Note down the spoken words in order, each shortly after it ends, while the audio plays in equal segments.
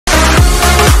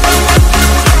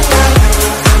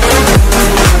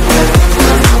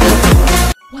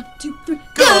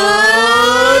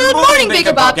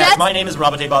Baker Bobcats. My name is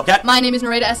Robert A. Bobcat. My name is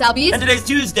Narita S. Albies. And today's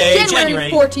Tuesday, January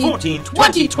 14th,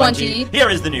 2020. Here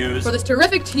is the news. For this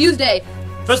terrific Tuesday.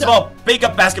 First of all, Baker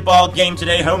basketball game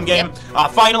today, home game,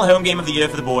 final home game of the year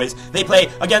for the boys. They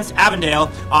play against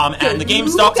Avondale, and the game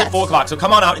starts at 4 o'clock, so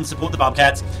come on out and support the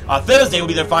Bobcats. Thursday will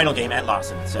be their final game at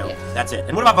Larson, so that's it.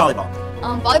 And what about volleyball?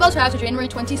 Volleyball tryouts are January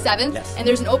 27th, and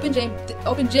there's an open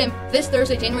gym this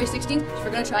Thursday, January 16th. So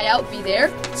we're going to try out, be there.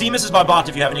 See Mrs. Barbat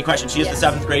if you have any questions. She is the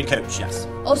 7th grade coach, yes.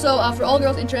 Also, for all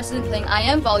girls interested in playing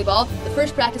IM volleyball, the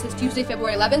first practice is Tuesday,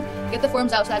 February 11th. Get the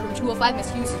forms outside room 205,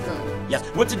 Miss Hughes' room. Yes.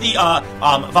 What did the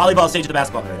volleyball say to the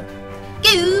basketball player?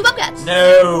 Go Bobcats!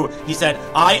 No, he said,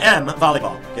 I am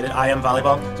volleyball. Get it? I am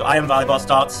volleyball. So I am volleyball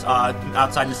starts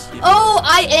outside Miss Hughes. Oh,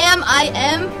 I am.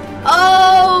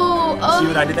 Oh. See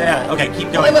what I did there? Okay,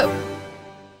 keep going. Wait.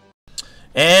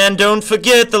 And don't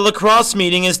forget, the lacrosse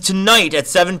meeting is tonight at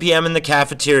 7 p.m. in the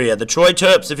cafeteria. The Troy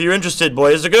Terps, if you're interested,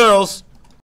 boys or girls.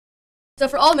 So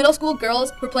for all middle school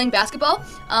girls who are playing basketball,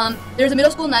 there's a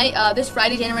middle school night this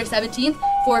Friday, January 17th,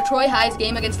 for Troy High's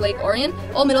game against Lake Orion.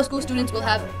 All middle school students will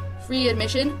have free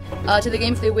admission to the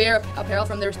game if they wear apparel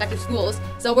from their respective schools.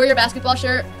 So wear your basketball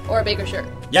shirt or a Baker shirt.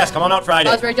 Yes, come on out Friday.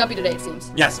 I was very jumpy today, it seems.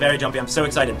 Yes, very jumpy. I'm so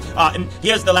excited. And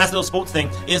here's the last little sports thing,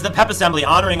 is the pep assembly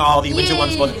honoring all the Winter 1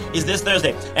 sports is this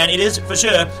Thursday. And it is for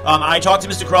sure. I talked to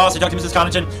Mr. Cross, I talked to Mrs.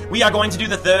 Connaughton. We are going to do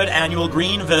the 3rd annual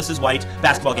green versus white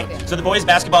basketball game. So the boys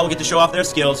basketball will get to show off their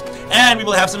skills, and we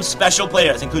will have some special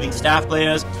players, including staff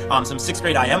players, some 6th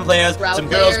grade IM players, some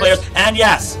girls players, and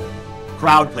yes,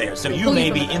 crowd players. So you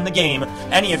may be in the game.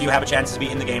 Any of you have a chance to be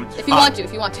in the game. If you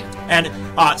want to. And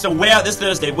so wear this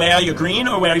Thursday, wear your green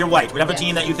or wear your white. Whatever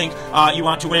team that you think you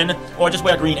want to win, or just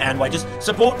wear green and white. Just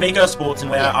support Baker Sports and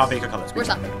wear our Baker colors. Or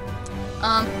something.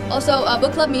 Also,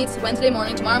 book club meets Wednesday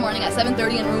morning, tomorrow morning at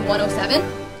 7:30 in room 107.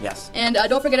 Yes. And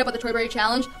don't forget about the Troyberry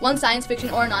Challenge. One science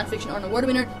fiction or non-fiction or an award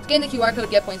winner. Scan the QR code,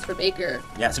 get points for Baker.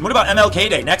 Yes, and what about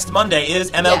MLK Day? Next Monday is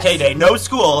MLK Day. No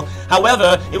school.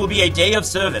 However, it will be a day of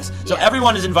service. So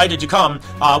everyone is invited to come.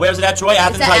 Where is it at? Troy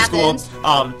Athens High School.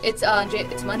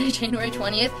 It's Monday, January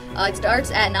 20th. It starts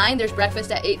at 9. There's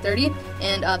breakfast at 8:30.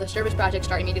 And the service projects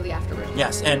start immediately afterward.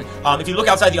 Yes, and if you look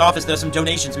outside the office, there's some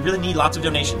donations. We really need lots of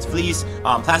donations. Fleece,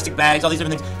 plastic bags, all these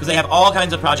different things. Because they have all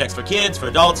kinds of projects for kids, for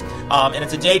adults. And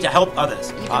it's a day to help others.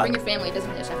 And you can bring your family, it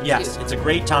doesn't just have to be you. It's a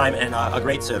great time and a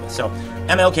great service. So,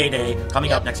 MLK Day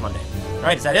coming up next Monday. All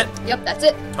right, is that it? Yep, that's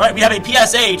it. All right, we have a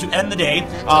PSA to end the day,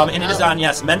 and it is on,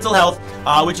 mental health,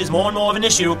 which is more and more of an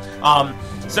issue.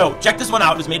 So, check this one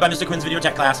out. It was made by Mr. Quinn's video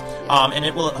tech class, and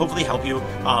it will hopefully help you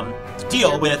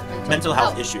deal with mental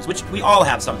health issues, which we all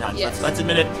have sometimes. Yes. Let's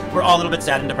admit it. We're all a little bit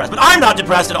sad and depressed, but I'm not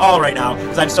depressed at all right now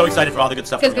because I'm so excited for all the good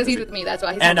stuff. Because he's with me, that's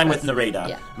why he's And I'm with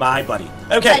Narita, my buddy.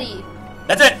 Okay.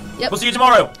 That's it. Yep. We'll see you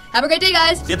tomorrow. Have a great day,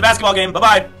 guys. See you at the basketball game.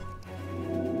 Bye-bye.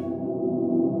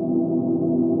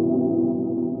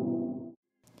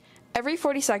 Every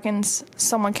 40 seconds,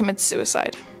 someone commits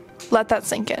suicide. Let that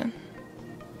sink in.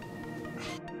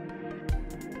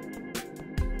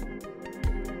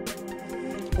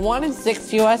 One in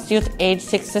 6 U.S. youth aged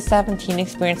 6 to 17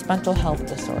 experience mental health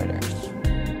disorders.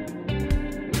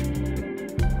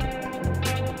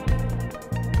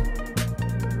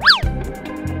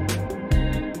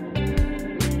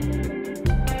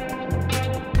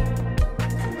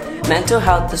 Mental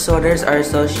health disorders are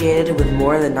associated with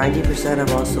more than 90% of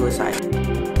all suicide.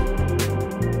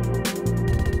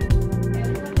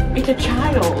 It's a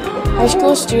child. High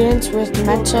school students with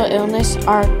mental illness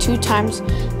are 2 times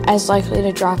as likely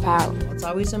to drop out. It's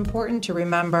always important to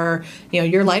remember,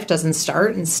 your life doesn't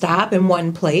start and stop in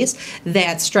one place,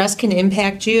 that stress can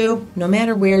impact you no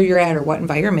matter where you're at or what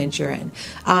environment you're in.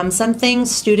 Some things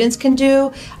students can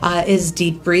do is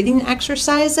deep breathing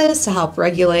exercises to help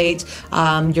regulate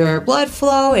your blood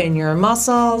flow and your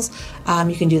muscles.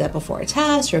 You can do that before a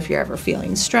test or if you're ever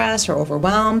feeling stressed or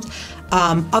overwhelmed.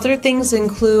 Other things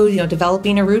include,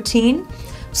 developing a routine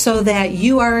so that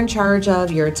you are in charge of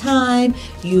your time,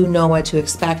 you know what to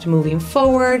expect moving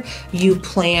forward, you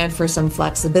plan for some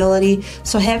flexibility.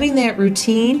 So having that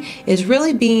routine is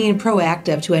really being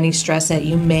proactive to any stress that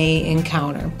you may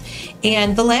encounter.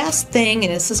 And the last thing,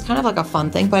 and this is kind of like a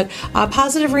fun thing, but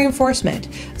positive reinforcement.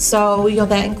 So,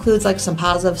 that includes like some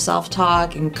positive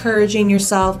self-talk, encouraging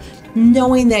yourself,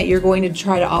 knowing that you're going to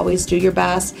try to always do your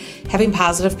best, having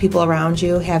positive people around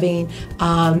you, having,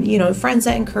 friends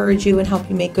that encourage you and help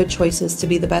you make good choices to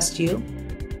be the best you.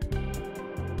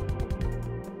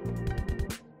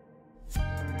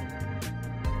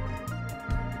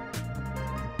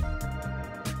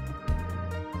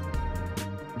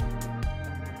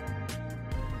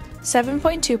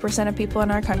 7.2% of people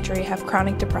in our country have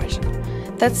chronic depression.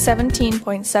 That's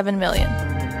 17.7 million.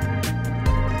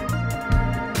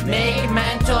 Make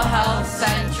mental health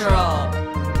central.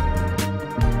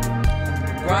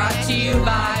 Brought to you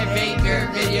by Baker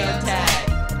Videotech.